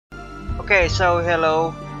Okay, so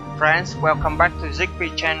hello friends, welcome back to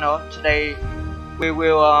Z1CKP channel. Today we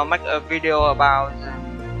will make a video about the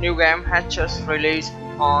new game has just released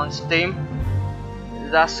on Steam.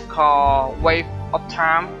 That's called Wave of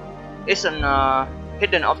Time. It's an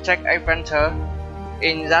hidden object adventure.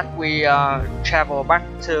 In that we travel back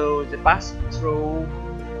to the past through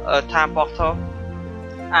a time portal.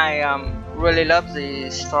 I really love the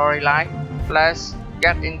storyline. Let's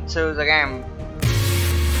get into the game.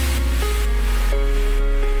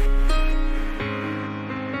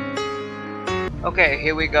 Okay,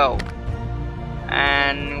 here we go,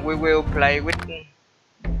 and we will play with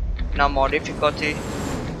normal difficulty.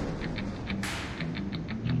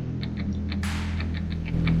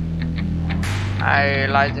 I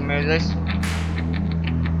like the music.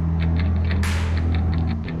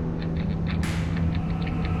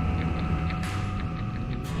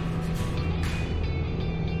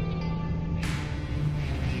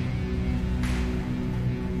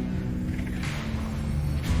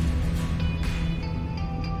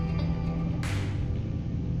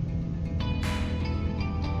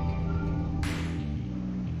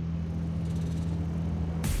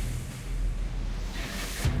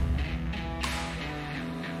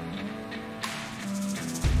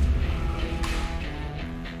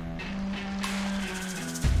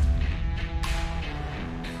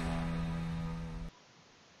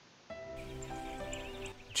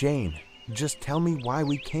 Jane, just tell me why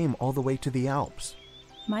we came all the way to the Alps.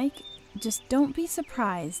 Mike, just don't be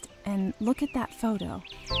surprised and look at that photo.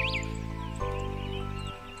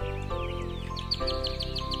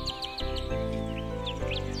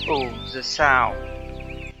 Oh, the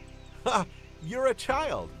sound. Ha! You're a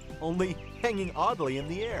child, only hanging oddly in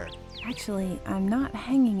the air. Actually, I'm not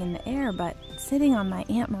hanging in the air, but sitting on my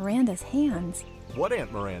Aunt Miranda's hands. What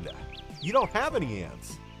Aunt Miranda? You don't have any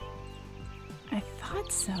aunts. I thought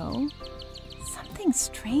so. Something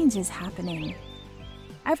strange is happening.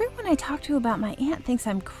 Everyone I talk to about my aunt thinks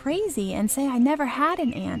I'm crazy and say I never had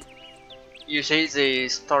an aunt. You see the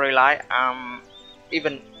storyline.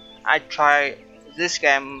 Even I tried this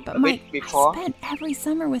game But a Mike, bit before. I spent every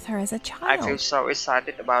summer with her as a I child. feel so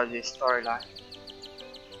excited about the storyline.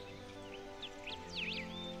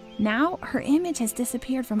 Now her image has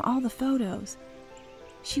disappeared from all the photos.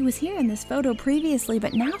 She was here in this photo previously,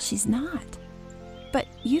 but now she's not. But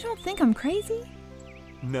you don't think I'm crazy?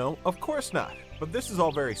 No, of course not. But this is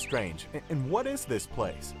all very strange. And what is this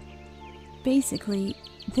place? Basically,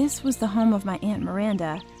 this was the home of my Aunt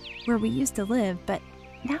Miranda, where we used to live, but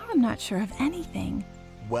now I'm not sure of anything.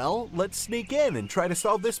 Well, let's sneak in and try to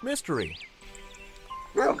solve this mystery.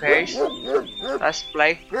 Okay, let's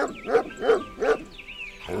play.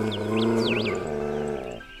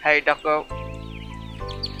 Hey doggo.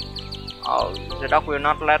 Oh, the dog will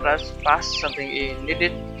not let us pass. Something is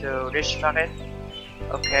needed to distract it.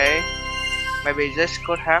 Okay, maybe this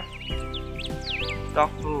could help.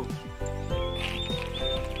 Dog food.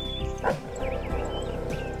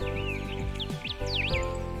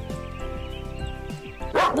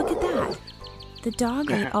 Look at that. The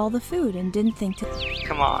dog ate all the food and didn't think to...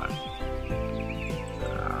 Come on.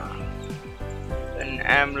 An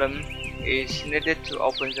emblem is needed to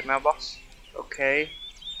open the mailbox. Okay.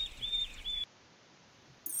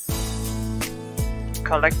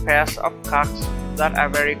 Collect pairs of cards that are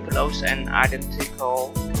very close and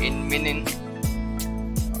identical in meaning.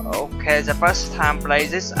 Okay, the first time play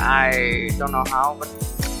this, I don't know how, but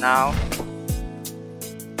now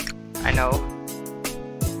I know.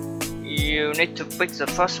 You need to pick the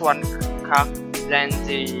first one card, then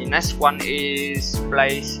the next one is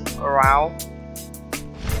placed around.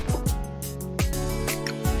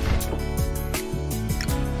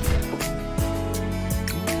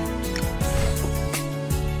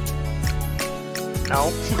 No.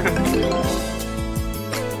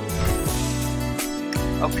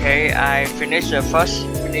 Okay, I finished the first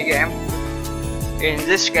minigame. In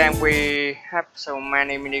this game we have so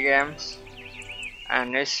many minigames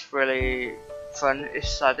and it's really fun,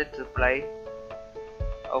 excited to play.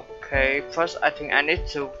 Okay, first I think I need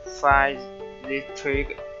to find the three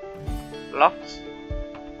blocks.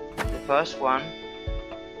 The first one,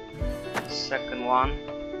 the second one,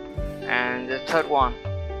 and the third one.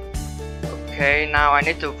 Okay, now I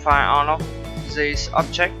need to find all of these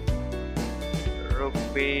objects.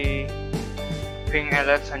 Ruby, pink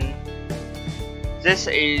elephant. This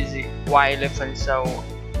is white elephant, so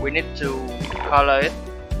we need to color it.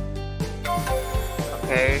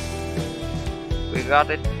 Okay, we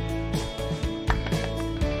got it.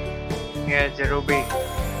 Here's the ruby.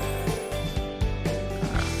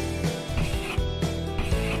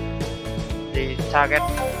 The target.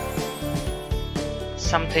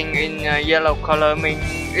 something in yellow color means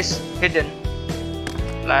it's hidden,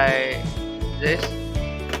 like this.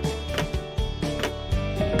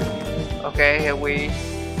 Okay, here we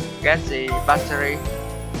get the battery,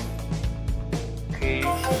 keys,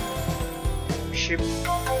 ship,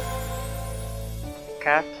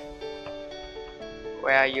 cat.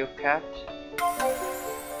 Where are you, cat?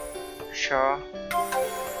 Sure.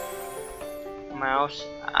 Mouse,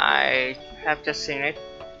 I have just seen it.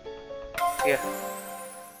 Here.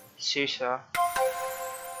 Scissor.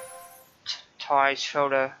 Toy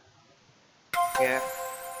shoulder. Here.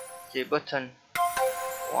 The button.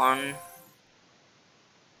 1,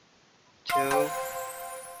 2,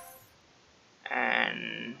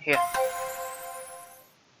 and here.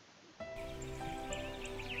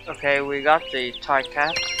 Okay, we got the toy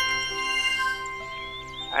cat.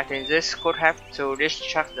 I think this could have to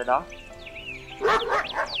distract the dog.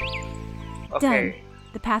 Okay. Done.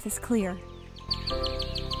 The path is clear.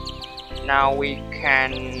 Now we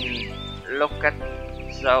can look at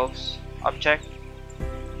those objects.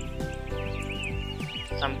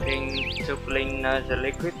 Something to clean the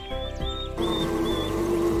liquid.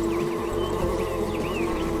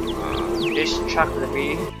 Distract the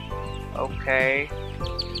bee. Okay.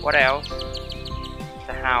 What else?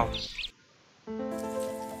 The house.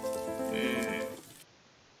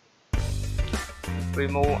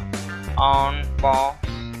 Remove on balls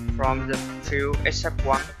from the field except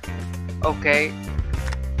one. Okay.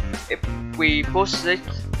 If we push this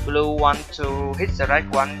blue one to hit the red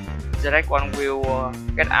one will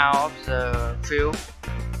get out of the field.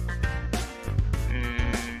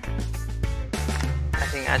 I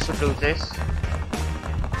think I should do this.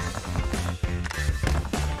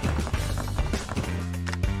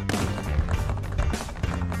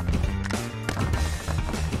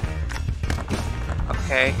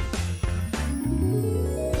 Okay.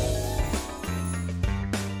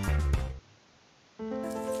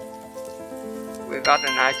 We got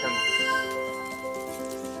an item.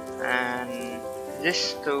 And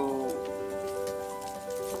this to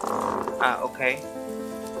okay.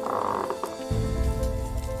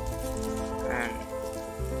 And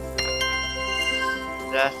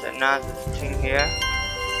there's another thing here.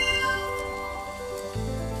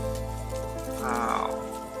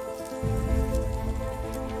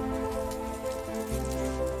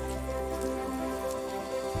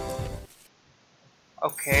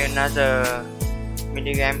 Okay, another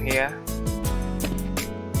mini game here.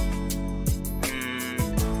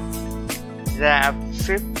 There are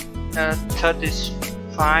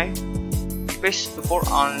 35 fish to put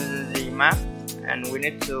on the map, and we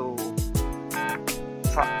need to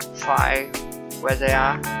find where they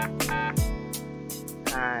are.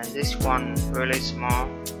 This one really small.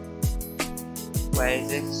 Where is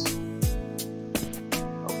this?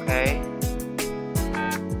 Okay.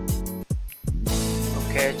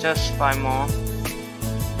 Okay, just 5 more.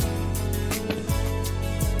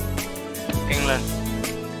 England.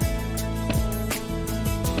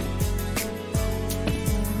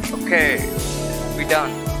 Okay, we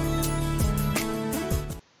done.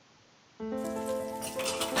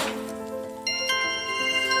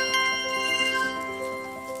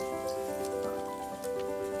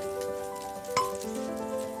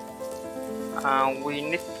 We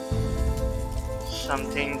need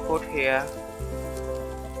something put here.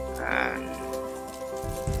 And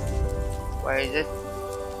where is it?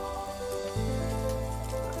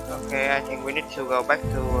 Okay, I think we need to go back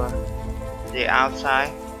to the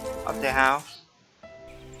outside of the house.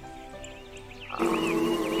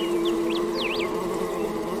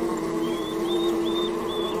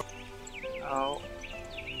 Oh.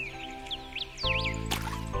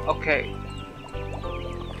 Okay.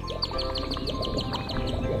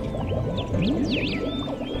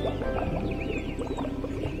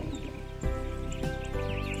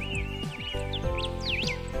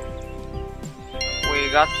 We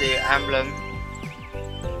got the emblem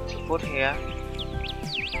to put here.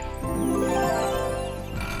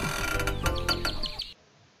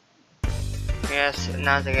 Here's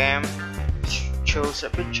another game. Choose a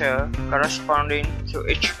picture corresponding to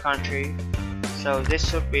each country. So this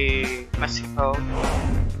should be Mexico.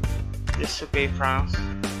 This should be France.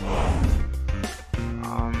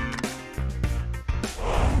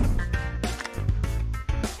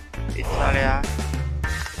 Italia.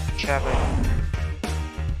 Japan.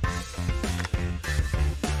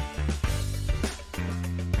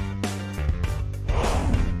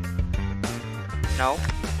 No.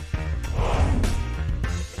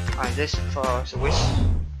 And this for Swiss.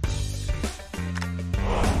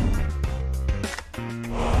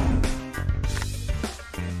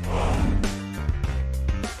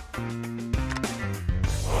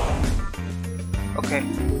 Okay.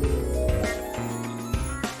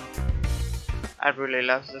 I really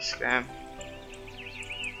love this game.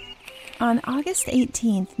 On August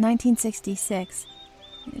 18th, 1966,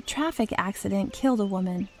 a traffic accident killed a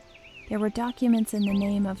woman. There were documents in the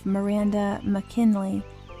name of Miranda McKinley,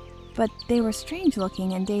 but they were strange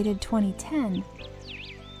looking and dated 2010.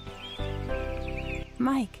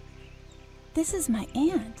 Mike, this is my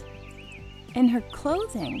aunt. And her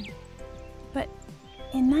clothing. But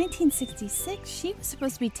in 1966, she was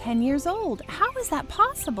supposed to be 10 years old. How is that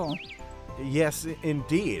possible? Yes,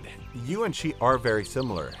 indeed. You and she are very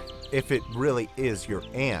similar. If it really is your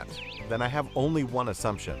aunt, then I have only one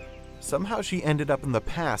assumption. Somehow she ended up in the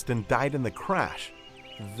past and died in the crash.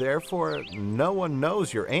 Therefore, no one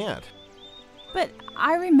knows your aunt. But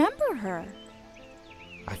I remember her.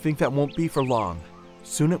 I think that won't be for long.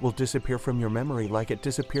 Soon it will disappear from your memory like it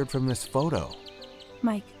disappeared from this photo.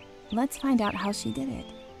 Mike, let's find out how she did it.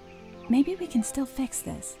 Maybe we can still fix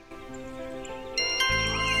this.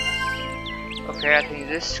 Okay, I think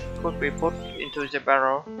this could be put into the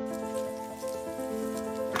barrel.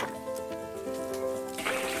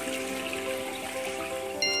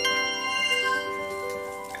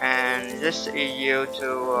 And this is used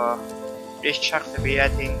to distract the bee, I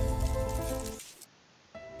think.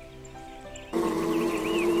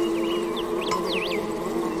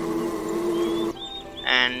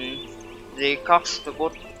 And the cocks to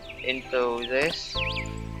put into this.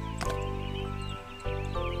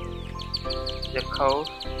 The code.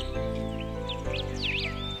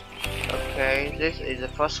 Okay, this is the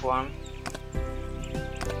first one.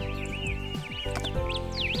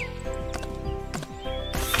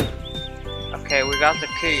 Okay, we got the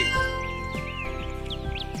key.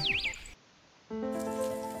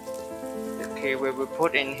 The key will be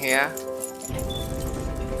put in here.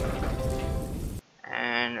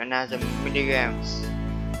 And another mini games.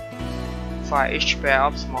 For each pair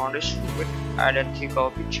of small dish with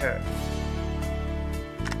identical picture.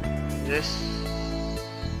 This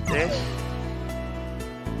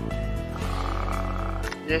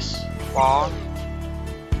ball,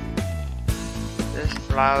 this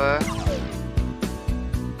flower,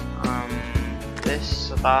 this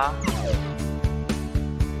star,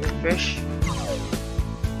 this fish,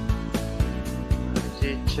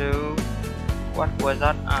 the two, what was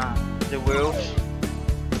that? The wheels,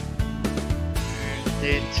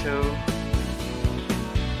 the two.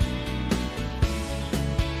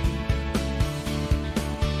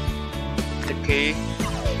 Key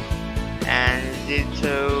and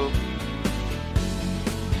Z2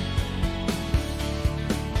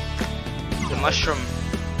 the mushroom.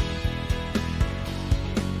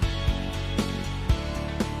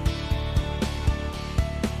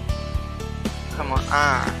 Come on,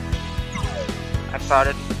 I found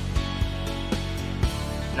it.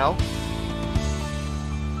 No?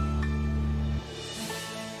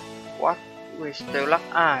 What? We still lack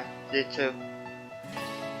Z2.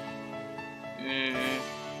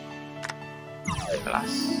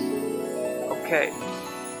 Glass. Okay.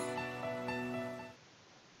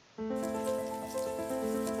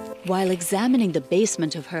 While examining the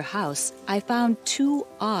basement of her house, I found 2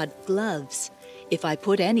 odd gloves. If I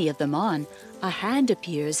put any of them on, a hand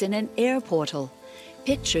appears in an air portal.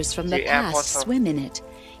 Pictures from the past swim in it.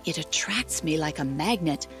 It attracts me like a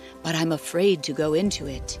magnet, but I'm afraid to go into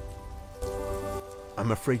it.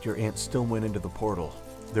 I'm afraid your aunt still went into the portal.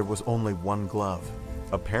 There was only one glove.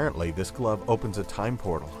 Apparently, this glove opens a time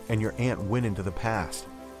portal, and your aunt went into the past.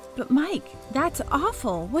 But Mike, that's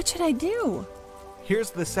awful. What should I do? Here's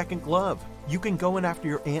the second glove. You can go in after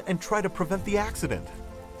your aunt and try to prevent the accident.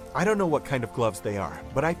 I don't know what kind of gloves they are,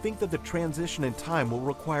 but I think that the transition in time will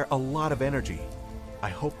require a lot of energy. I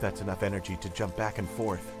hope that's enough energy to jump back and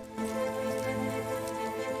forth.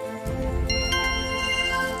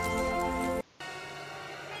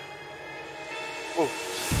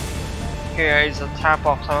 Here is a time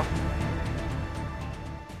portal.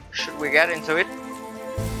 Should we get into it?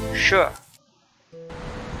 Sure.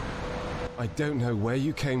 I don't know where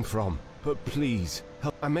you came from, but please,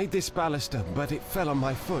 help. I made this baluster, but it fell on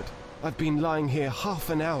my foot. I've been lying here half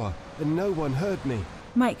an hour, and no one heard me.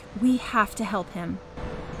 Mike, we have to help him.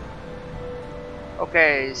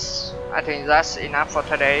 Okay, I think that's enough for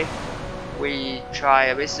today. We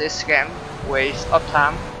try with this game, waste of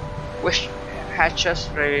time, which has just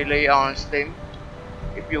released on Steam.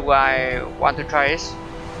 If you guys want to try it,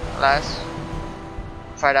 let's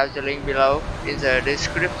find out the link below in the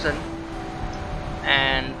description.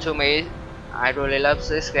 And to me, I really love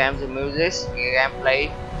this game, the music, the gameplay.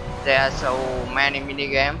 There are so many mini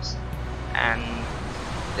games, and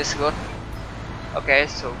it's good. Okay,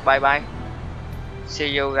 so bye bye. See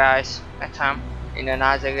you guys next time. in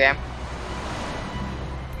another game.